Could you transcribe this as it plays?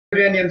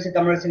Everyone, Zee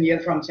Tamil here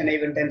from Chennai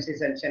Event Emcees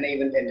and Chennai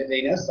Event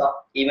Entertainers,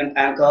 event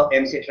anchor,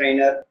 MC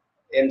trainer,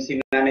 MC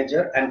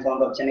manager, and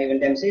founder of Chennai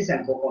Event Emcees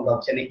and co-founder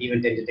of Chennai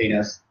Event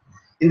Entertainers.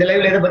 இந்த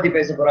லைவ்ல எதை பத்தி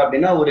பேச போறோம்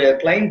அப்படின்னா, ஒரு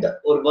client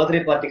ஒரு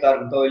birthday பார்ட்டிக்கா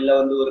இருக்கட்டும், இல்ல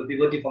வந்து ஒரு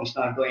பிபர்ட்டி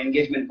ஃபங்க்ஷனா இருக்கட்டும்,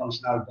 என்கேஜ்மெண்ட்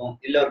ஃபங்க்ஷனா இருக்கட்டும்,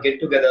 இல்ல ஒரு கெட்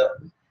டுகெதர்,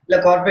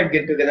 இல்ல கார்பரேட்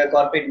கெட் டுகெதர்,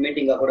 கார்பரேட்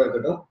மீட்டிங்கா கூட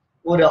இருக்கட்டும்,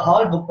 ஒரு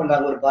ஹால் புக்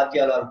பண்றாங்க, ஒரு பார்ட்டி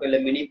ஹாலா இருக்கட்டும்,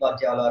 இல்ல மினி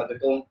பார்ட்டி ஹாலா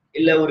இருக்கட்டும்,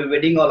 இல்ல ஒரு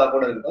வெட்டிங் ஹாலா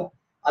கூட இருக்கட்டும்,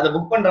 அதை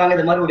புக் பண்றாங்க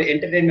இந்த மாதிரி ஒரு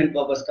என்டர்டைன்மெண்ட்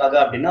பர்பஸ்க்காக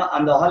அப்படின்னா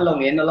அந்த ஹால்ல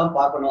அவங்க என்னெல்லாம்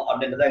பார்க்கணும்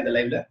அப்படின்றத இந்த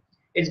லைவ்ல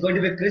it's going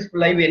to be crisp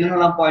live.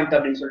 என்னென்னலாம் பாயிண்ட்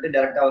அப்படின்னு சொல்லிட்டு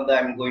டேரக்டா வந்து I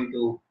am going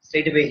to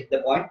straight away hit the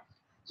point.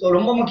 So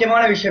ரொம்ப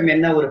முக்கியமான விஷயம்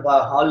என்ன, ஒரு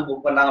ஹால்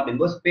புக் பண்ணாங்க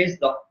அப்படின்போது ஸ்பேஸ்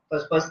தான்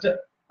ஃபர்ஸ்ட்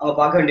அவங்க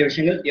பார்க்க வேண்டிய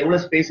விஷயங்கள்.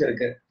 எவ்வளவு ஸ்பேஸ்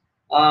இருக்கு,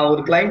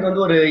 ஒரு கிளைண்ட்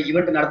வந்து ஒரு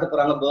ஈவெண்ட் நடத்த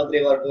போறாங்க,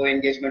 பர்த்டேவா இருக்கட்டும்,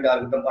 என்கேஜ்மெண்டா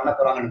இருக்கட்டும் பண்ண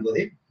போறாங்கன்னு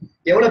போது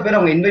எவ்வளவு பேர்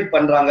அவங்க இன்வைட்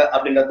பண்றாங்க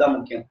அப்படின்றது தான்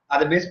முக்கியம்.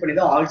 அதை பேஸ் பண்ணி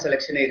தான் ஹால்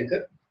செலெக்ஷனே இருக்கு.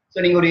 ஸோ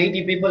நீங்க ஒரு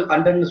 80 people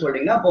 100ன்னு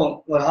சொல்றீங்கன்னா, அப்போ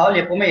ஒரு ஹால்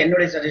எப்பவுமே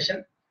என்னுடைய சஜஷன்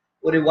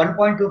ஒரு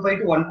 1.25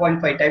 to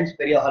 1.5 டைம்ஸ்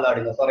பெரிய ஹால்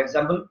ஆடுங்க. ஃபார்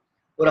எக்ஸாம்பிள்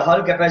ஒரு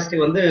ஹால் கெப்பாசிட்டி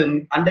வந்து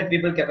 100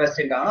 people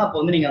கெப்பாசிட்டிட்டாங்கன்னா அப்போ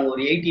வந்து நீங்க அங்க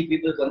ஒரு 80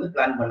 peopleக்கு வந்து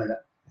பிளான் பண்ணுங்க.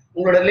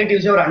 உங்களோட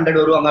ரிலேட்டிவ்ஸே ஒரு 100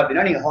 வருவாங்க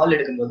அப்படின்னா நீங்க ஹால்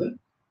எடுக்கும்போது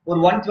ஒரு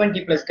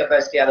 120 plus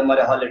கெப்பாசிட்டி அது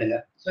மாதிரி ஹால் எடுங்க.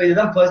 ஸோ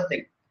இதுதான் ஃபர்ஸ்ட்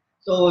திங்.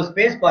 ஸோ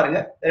ஸ்பேஸ் பாருங்க.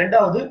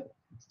 ரெண்டாவது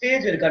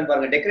ஸ்டேஜ் இருக்கான்னு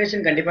பாருங்க.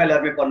 டெக்கரேஷன் கண்டிப்பா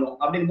எல்லாருமே பண்ணுவோம்.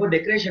 அப்படிங்கும்போது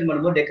டெக்கரேஷன்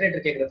பண்ணும்போது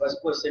டெக்கரேட்டர் கேட்கிற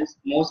ஃபர்ஸ்ட் கொஸ்டின்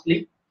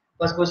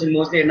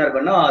மோஸ்ட்லி என்ன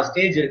இருக்குன்னா,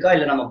 ஸ்டேஜ் இருக்கா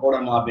இல்ல நம்ம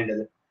போடணுமா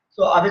அப்படின்றது.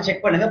 ஸோ அதை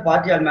செக் பண்ணுங்க.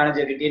 பார்ட்டி ஹால்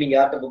மேனேஜர் கிட்டே நீங்க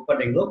யார்கிட்ட புக்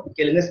பண்றீங்களோ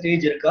கேளுங்க,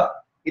 ஸ்டேஜ் இருக்கா,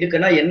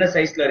 இருக்குன்னா என்ன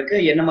சைஸ்ல இருக்கு,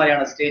 என்ன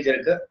மாதிரியான ஸ்டேஜ்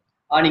இருக்கு.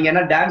 நீங்க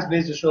என்ன டான்ஸ்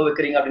பேஸ்டு ஷோ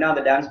வைக்கிறீங்க அப்படின்னா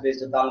அந்த டான்ஸ்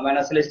பேஸ்டு தாங்க.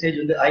 ஏன்னா சில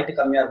ஸ்டேஜ் வந்து ஹைட்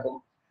கம்மியா இருக்கும்,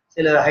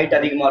 சில ஹைட்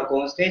அதிகமா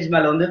இருக்கும். ஸ்டேஜ்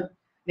மேல வந்து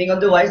நீங்க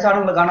வந்து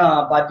வயசானவங்களுக்கான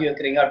பார்ட்டி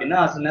வைக்கிறீங்க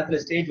அப்படின்னா சில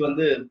நேரத்துல ஸ்டேஜ்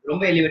வந்து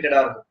ரொம்ப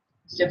எலிவேட்டடா இருக்கும்,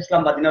 ஸ்டெப்ஸ்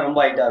எல்லாம் பாத்தீங்கன்னா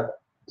ரொம்ப ஹைட்டா இருக்கும்.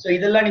 ஸோ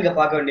இதெல்லாம் நீங்க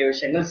பார்க்க வேண்டிய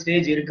விஷயங்கள்.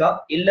 ஸ்டேஜ் இருக்கா,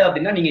 இல்ல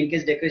அப்படின்னா நீங்க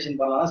இன்கேஸ் டெக்கரேஷன்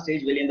பண்ணலாம்,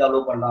 ஸ்டேஜ் வெளியே இருந்து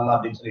அலோவ் பண்ணலாம்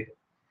அப்படின்னு சொல்லிட்டு.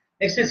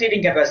 Next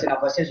seating capacity. நான்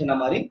ஃபர்ஸ்டே சொன்ன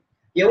மாதிரி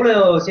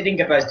எவ்வளவு சீட்டிங்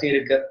கெப்பாசிட்டி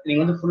இருக்கு. நீங்க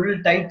வந்து ஃபுல்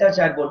டைட்டா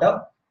சேர் போட்டா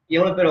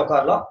எவ்வளவு பேர்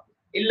உட்காரலாம்,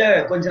 இல்ல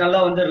கொஞ்சம்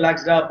நல்லா வந்து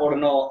ரிலாக்ஸ்டா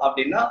போடணும்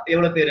அப்படின்னா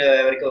எவ்வளவு பேர்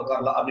வரைக்கும்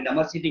உட்காரலாம் அப்படின்ற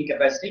மாதிரி seating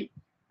capacity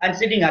and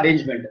seating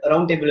arrangement.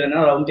 Round table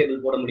வேணா ரவுண்ட் டேபிள்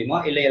போட முடியுமா,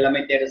 இல்ல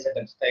எல்லாமே தியேட்டர்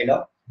செட்டப் ஸ்டைலா,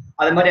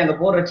 அது மாதிரி அங்க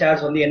போடுற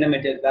சேர்ஸ் வந்து என்ன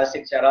மெட்டீரியல்,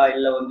 பிளாஸ்டிக் சேரா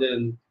இல்ல வந்து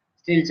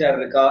ஸ்டீல் சேர்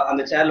இருக்கா,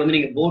 அந்த சேர்ல வந்து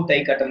நீங்க போட் டை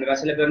கட்டணும்.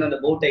 சில பேர் வந்து அந்த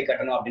போட் டை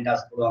கட்டணும் அப்படின்னு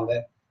ஆசைப்படுவாங்க,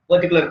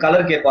 பர்டிகுலர்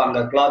கலர் கேட்பாங்க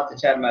கிளாத்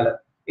சேர் மேல,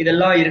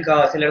 இதெல்லாம் இருக்கா.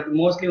 சில இடத்துல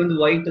மோஸ்ட்லி வந்து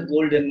ஒயிட்,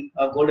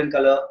 கோல்டன்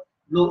கலர்,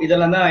 ப்ளூ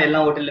இதெல்லாம் தான் எல்லா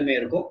ஹோட்டல்லுமே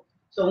இருக்கும்.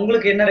 ஸோ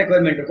உங்களுக்கு என்ன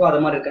ரெக்குவயர்மெண்ட் இருக்கோ அது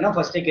மாதிரி இருக்குன்னா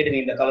ஃபர்ஸ்டே கேட்டுங்க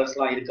இந்த கலர்ஸ்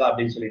எல்லாம் இருக்கா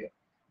அப்படின்னு சொல்லிட்டு.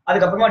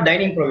 அதுக்கப்புறமா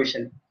டைனிங்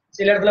ப்ரொவிஷன்.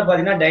 சில இடத்துல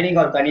பாத்தீங்கன்னா டைனிங்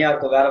ஹால் தனியா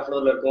இருக்கும், வேற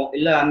ஃப்ளோர்ல இருக்கும்,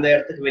 இல்ல அந்த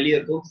இடத்துக்கு வெளியே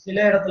இருக்கும். சில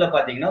இடத்துல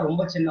பாத்தீங்கன்னா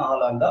ரொம்ப சின்ன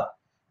ஹாலா இருந்தா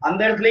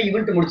அந்த இடத்துல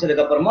ஈவெண்ட்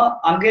முடிச்சதுக்கு அப்புறமா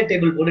அங்கேயே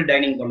டேபிள் போட்டு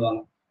டைனிங்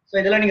பண்ணுவாங்க. ஸோ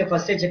இதெல்லாம் நீங்க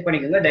ஃபர்ஸ்டே செக்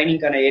பண்ணிக்கோங்க,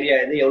 டைனிங்கான ஏரியா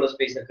எது, எவ்வளவு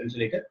ஸ்பேஸ் இருக்குன்னு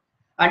சொல்லிட்டு.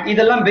 அண்ட்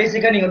இதெல்லாம்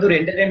பேசிக்கா நீங்க வந்து ஒரு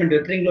என்டர்டைன்மெண்ட்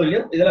வைக்கிறீங்களோ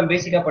இல்லையோ இதெல்லாம்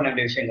பேசிக்கா பண்ண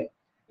வேண்டிய விஷயங்கள்.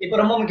 இப்போ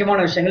ரொம்ப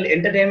முக்கியமான விஷயங்கள்,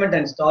 என்டர்டைன்மெண்ட்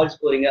அண்ட் ஸ்டால்ஸ்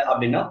போறீங்க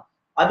அப்படின்னா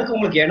அதுக்கு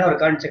உங்களுக்கு இடம்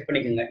இருக்கான்னு செக்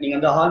பண்ணிக்கோங்க நீங்க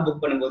வந்து ஹால்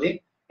புக் பண்ணும்போது.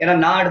 ஏன்னா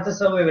நான் அடுத்த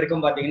சர்வே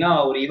வரைக்கும் பாத்தீங்கன்னா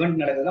ஒரு ஈவெண்ட்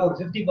நடக்குதுன்னா ஒரு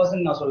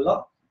 50% நான் சொல்லலாம்,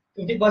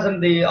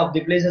 50% ஆஃப்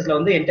தி பிளேசஸ்ல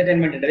வந்து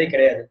என்டர்டைன்மெண்ட்ன்றதே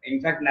கிடையாது.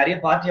 இன்ஃபேக்ட் நிறைய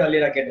பார்ட்டி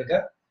ஹாலே நான்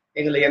கேட்டிருக்கேன்,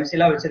 எங்களை எம்சி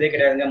எல்லாம் வச்சதே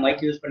கிடையாதுங்க,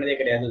 மைக் யூஸ் பண்ணதே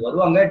கிடையாது.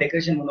 வருவாங்க,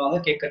 டெக்கரேஷன் பண்ணுவாங்க,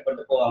 கேக் கட்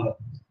பண்ணிட்டு போவாங்க.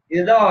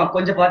 இதுதான்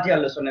கொஞ்சம் பார்ட்டி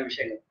ஹால்ல சொன்ன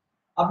விஷயங்கள்.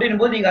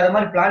 அப்படின்னும் போது நீங்க அதை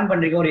மாதிரி பிளான்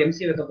பண்றீங்க, ஒரு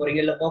எம்சி வைக்க போறீங்க,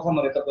 இல்ல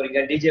பெர்ஃபார்மர் வைக்க போறீங்க,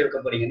 டிஜே வைக்க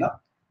போறீங்கன்னா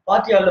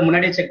பார்ட்டி ஹால்ல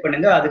முன்னாடியே செக்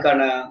பண்ணுங்க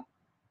அதுக்கான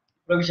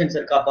ப்ரொவிஷன்ஸ்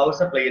இருக்கா, பவர்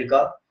சப்ளை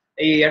இருக்கா,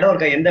 இடம்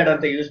இருக்கா, எந்த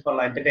இடத்த யூஸ்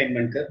பண்ணலாம்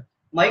என்டர்டைன்மெண்ட்க்கு,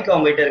 மைக்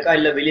அவங்க கிட்ட இருக்கா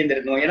இல்ல வெளியே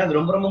இருக்கணும். ஏன்னா அது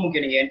ரொம்ப ரொம்ப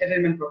முக்கியம். நீங்க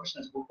என்டர்டைன்மெண்ட்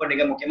ப்ரொஃபஷனல்ஸ் புக்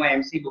பண்றீங்க, முக்கியமா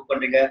எம்சி புக்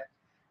பண்றீங்க,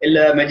 இல்ல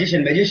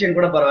மெஜிஷியன்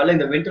கூட பரவாயில்ல,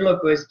 இந்த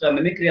ventriloquist,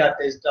 mimicry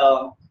artist,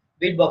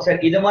 beat boxer,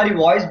 இது மாதிரி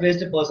வாய்ஸ்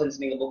பேஸ்டு பர்சன்ஸ்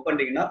நீங்க புக்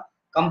பண்றீங்கன்னா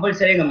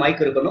கம்பல்சரி எங்க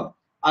மைக் இருக்கணும்.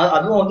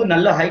 அதுவும் வந்து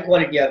நல்ல ஹை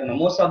குவாலிட்டியா இருக்கணும்.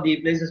 மோஸ்ட் ஆஃப் தி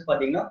பிளேசஸ்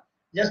பாத்தீங்கன்னா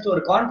ஜஸ்ட்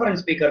ஒரு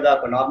கான்ஃபரன்ஸ் ஸ்பீக்கர் தான்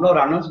இருக்கும், நார்மலா ஒரு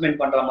அனௌன்ஸ்மெண்ட்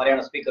பண்ற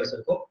மாதிரியான ஸ்பீக்கர்ஸ்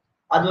இருக்கும்.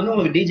 அது வந்து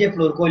உங்களுக்கு டிஜே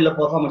ஃப்ளோருக்கோ இல்ல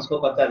பெர்ஃபார்மன்ஸ்க்கோ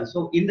பத்தாது. ஸோ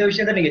இந்த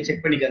விஷயத்த நீங்க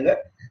செக் பண்ணிக்கோங்க.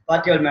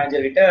 பார்ட்டி ஹால்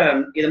மேனேஜர் கிட்ட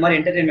இது மாதிரி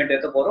என்டர்டைன்மெண்ட்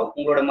வைக்க போறோம்,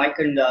 உங்களோட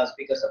மைக் அண்ட்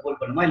ஸ்பீக்கர் சப்போர்ட்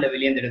பண்ணுமா இல்ல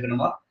வெளியே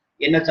எடுக்கணுமா,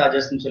 என்ன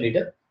சார்ஜஸ்ன்னு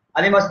சொல்லிட்டு.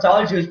 அதே மாதிரி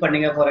ஸ்டால்ஸ் யூஸ்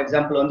பண்ணீங்க, ஃபார்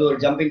எக்ஸாம்பிள் வந்து ஒரு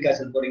ஜம்பிங்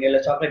கேசல் போறீங்க,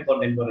 இல்ல சாக்லேட்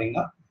ஃபவுண்டைன்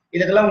போறீங்கன்னா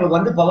இதுக்கெல்லாம் உங்களுக்கு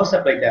வந்து பவர்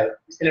சப்ளை தேவை.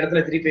 சில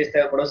இடத்துல 3 phase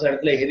தேவைப்படும், சில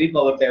இடத்துல ஹெவி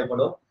பவர்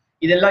தேவைப்படும்.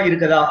 இதெல்லாம்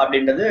இருக்குதா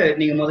அப்படின்றது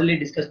நீங்க முதல்ல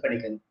டிஸ்கஸ்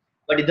பண்ணிக்கோங்க.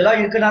 பட் இதெல்லாம்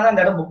இருக்குன்னா தான்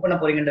அந்த இடம் புக் பண்ண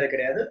போறீங்கன்றது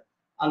கிடையாது.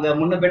 அங்க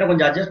முன்ன பின்ன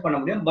கொஞ்சம் அட்ஜஸ்ட் பண்ண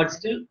முடியும். பட்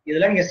ஸ்டில்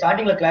இதெல்லாம் நீங்க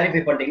ஸ்டார்டிங்ல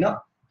கிளாரிஃபை பண்ணிட்டீங்கன்னா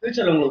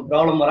ஃபியூச்சர்ல உங்களுக்கு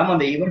ப்ராப்ளம் வராம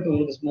அந்த ஈவெண்ட்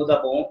உங்களுக்கு ஸ்மூத்தா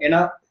போகும். ஏன்னா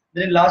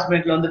லாஸ்ட்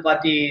மினிட்ல வந்து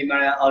பார்ட்டி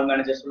ஹால்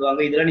மேனேஜர்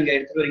சொல்லுவாங்க, இதெல்லாம் நீங்க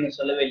எடுத்துட்டு வரீங்கன்னு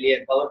சொல்லவே இல்லையே,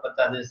 பவர்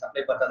பத்தாது,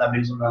 சப்ளை பத்தாது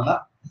அப்படின்னு சொல்றாங்க.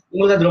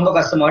 உங்களுக்கு அது ரொம்ப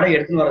கஷ்டமாயிடும்,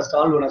 எடுத்துன்னு வர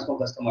stall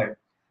ஓனர்ஸ்க்கும் கஷ்டமாயிடும்.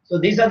 So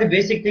these are the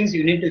basic things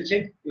you need to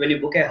check when you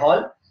book a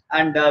hall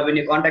and when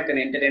you contact an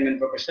entertainment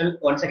professional.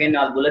 once again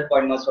நான் புல்லட்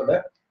பாயிண்ட் மாதிரி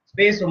சொல்றேன்.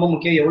 ஸ்பேஸ் ரொம்ப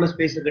முக்கியம். எவ்வளவு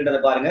ஸ்பேஸ் இருக்குன்றதை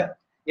பாருங்க.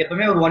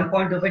 எப்பவுமே ஒரு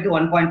 1.25 to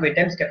 1.5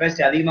 டைம்ஸ்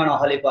கெப்பாசிட்டி அதிகமான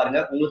ஹாலே பாருங்க.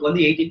 உங்களுக்கு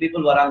வந்து 80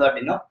 people வராங்க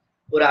அப்படின்னா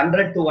ஒரு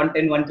 100 to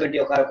 110 120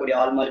 உட்காரக்கூடிய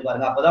ஹால் மாதிரி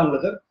பாருங்க. அப்பதான்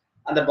உங்களுக்கு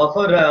அந்த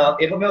பஃபர்,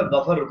 எப்பவுமே ஒரு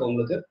பஃபர் இருக்கும்.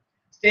 உங்களுக்கு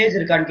ஸ்டேஜ்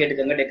இருக்கான்னு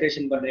கேட்டுக்கோங்க.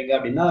 டெக்கரேஷன் பண்றீங்க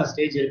அப்படின்னா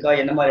ஸ்டேஜ் இருக்கா,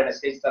 என்ன மாதிரியான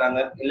ஸ்டேஜ் தராங்க,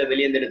 இல்ல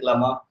வெளியே இருந்து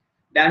எடுக்கலாமா,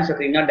 டான்ஸ்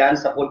வைக்கிறீங்கன்னா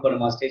டான்ஸ் சப்போர்ட்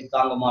பண்ணுமா, ஸ்டேஜ்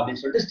தாங்குமா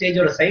அப்படின்னு சொல்லிட்டு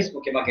ஸ்டேஜோட சைஸ்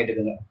முக்கியமா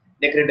கேட்டுக்கோங்க.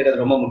 டெக்கரேட்டுக்கு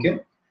அது ரொம்ப முக்கியம்.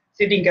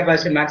 Sitting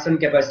capacity, maximum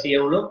capacity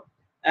எவ்வளோ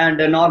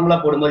அண்ட் நார்மலா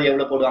போடும்போது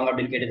எவ்வளவு போடுவாங்க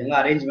அப்படின்னு கேட்டுக்கோங்க.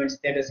 அரேஞ்ச்மெண்ட்ஸ்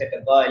தியேட்டர்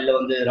செட்டப்பா இல்ல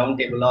வந்து ரவுண்ட்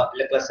டேபிளா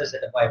இல்ல கிளஸ்டர்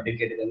செட்டப்பா எப்படி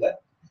கேட்டுக்கோங்க.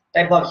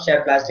 டைப் ஆஃப்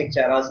சேர், பிளாஸ்டிக்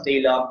சேரா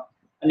ஸ்டீலா,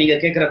 நீங்க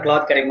கேட்குற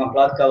கிளாத் கிடைக்குமா,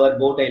 கிளாத் கவர்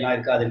போட் எல்லாம்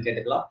இருக்கா அதுன்னு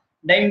கேட்டுக்கலாம்.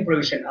 டைனிங்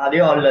ப்ரொவிஷன்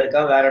அதே ஹாலில்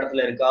இருக்கா, வேற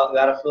இடத்துல இருக்கா,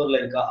 வேற ஃப்ளோர்ல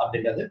இருக்கா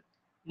அப்படின்றது.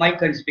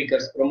 மைக் அண்ட்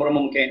ஸ்பீக்கர்ஸ் ரொம்ப ரொம்ப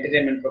முக்கியம்.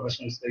 என்டர்டைன்மெண்ட்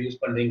ப்ரொஃபஷனல்ஸ் யூஸ்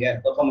பண்றீங்க,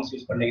 பெர்ஃபார்மன்ஸ்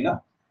யூஸ் பண்றீங்கன்னா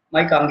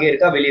மைக் அங்கே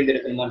இருக்கா வெளியே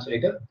இருக்கணுமான்னு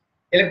சொல்லிட்டு.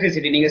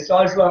 எலக்ட்ரிசிட்டி நீங்க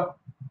ஸ்டால்ஸ்லாம்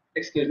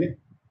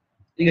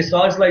நீங்க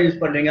ஸ்டால்ஸ்லாம் யூஸ்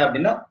பண்றீங்க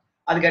அப்படின்னா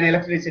அதுக்கான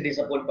எலக்ட்ரிசிட்டி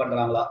சப்போர்ட்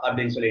பண்றாங்களா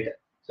அப்படின்னு சொல்லிட்டு.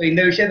 ஸோ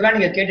இந்த விஷயத்தெல்லாம்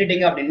நீங்க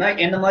கேட்டுட்டீங்க அப்படின்னா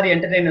எந்த மாதிரி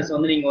என்டர்டைனர்ஸ்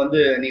வந்து நீங்க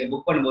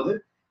புக் பண்ணும்போது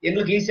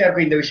எங்களுக்கு ஈஸியா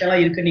இருக்கும். இந்த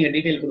விஷயம்லாம் இருக்கு நீங்க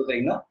டீடைல்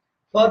கொடுக்குறீங்கன்னா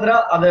ஃபர்தரா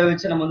அதை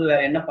வச்சு நம்ம வந்து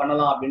வேற என்ன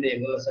பண்ணலாம் அப்படின்னு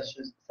எங்களோட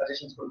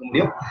சஜஷன்ஸ் கொடுக்க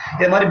முடியும்.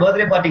 இது மாதிரி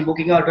பர்த்டே பார்ட்டி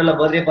புக்கிங் ஆகட்டும், இல்ல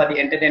பர்த்டே பார்ட்டி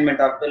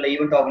என்டர்டைன்மெண்ட் ஆகட்டும், இல்ல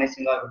ஈவெண்ட்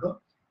ஆர்கனைசிங் ஆகட்டும்,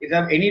 if you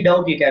have any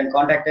doubt you can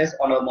contact us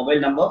on our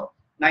mobile number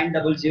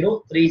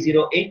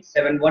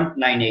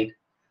 9003087198.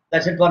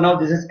 That's it for now.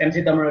 This is MC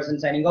Thamizharasan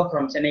signing off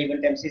from Chennai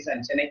Event Emcees and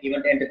Chennai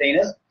Event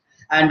Entertainers.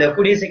 And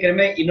கூடிய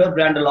சீக்கிரமே இன்னொரு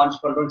brand launch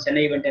பண்றோம்.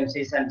 Chennai event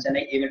MCs and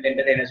Chennai event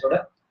என்டர்டைனர்ஸோட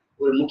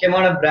ஒரு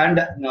முக்கியமான brand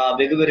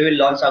வெகு விரைவில்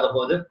launch ஆக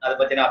போகுது. அதை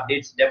பத்தின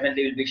updates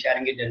definitely will be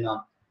sharing it in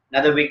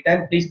another week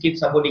time. Please keep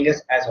supporting us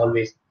as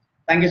always.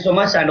 Thank you so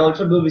much, and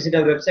also do visit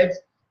our websites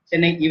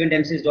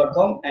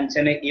chennaieventmcs.com and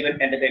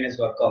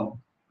chennaievententertainers.com.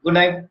 Good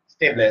night,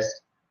 stay blessed.